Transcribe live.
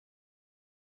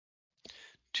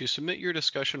To submit your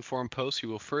discussion forum post, you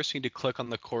will first need to click on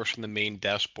the course from the main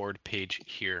dashboard page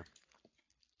here.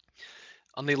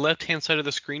 On the left-hand side of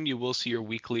the screen, you will see your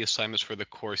weekly assignments for the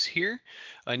course here,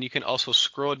 and you can also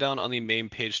scroll down on the main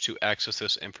page to access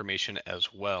this information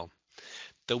as well.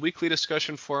 The weekly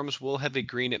discussion forums will have a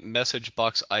green message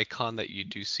box icon that you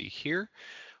do see here.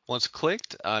 Once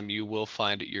clicked, you will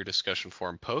find your discussion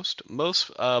forum post.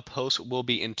 Most posts will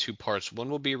be in two parts. One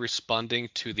will be responding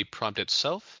to the prompt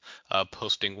itself,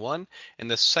 posting 1,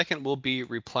 and the second will be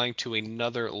replying to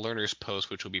another learner's post,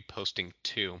 which will be posting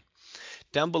 2.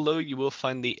 Down below, you will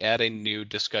find the Add a New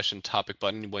Discussion Topic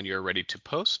button when you're ready to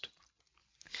post.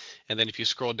 And then if you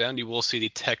scroll down, you will see the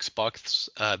text box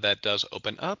that does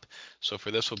open up. So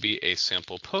for this will be a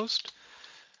sample post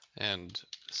and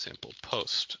sample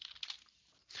post.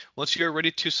 Once you're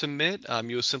ready to submit,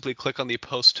 you will simply click on the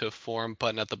Post to Forum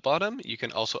button at the bottom. You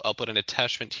can also upload an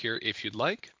attachment here if you'd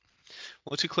like.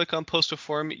 Once you click on Post to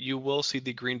Forum, you will see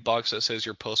the green box that says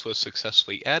your post was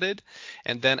successfully added.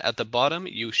 And then at the bottom,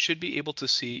 you should be able to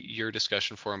see your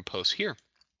discussion forum post here.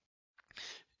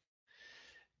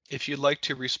 If you'd like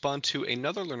to respond to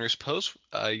another learner's post,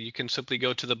 you can simply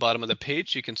go to the bottom of the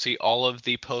page. You can see all of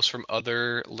the posts from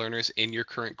other learners in your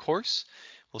current course.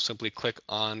 We'll simply click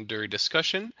on During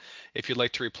Discussion. If you'd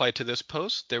like to reply to this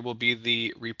post, there will be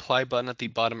the reply button at the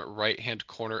bottom right-hand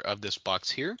corner of this box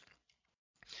here.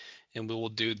 And we will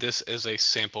do this as a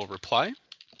sample reply.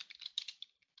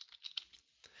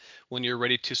 When you're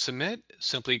ready to submit,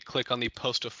 simply click on the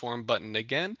Post to Forum button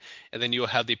again, and then you will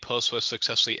have the post was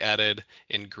successfully added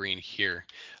in green here.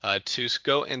 To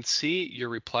go and see your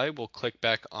reply, we'll click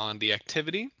back on the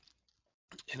activity.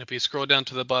 And if you scroll down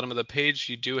to the bottom of the page,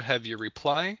 you do have your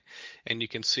reply, and you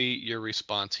can see your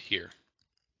response here.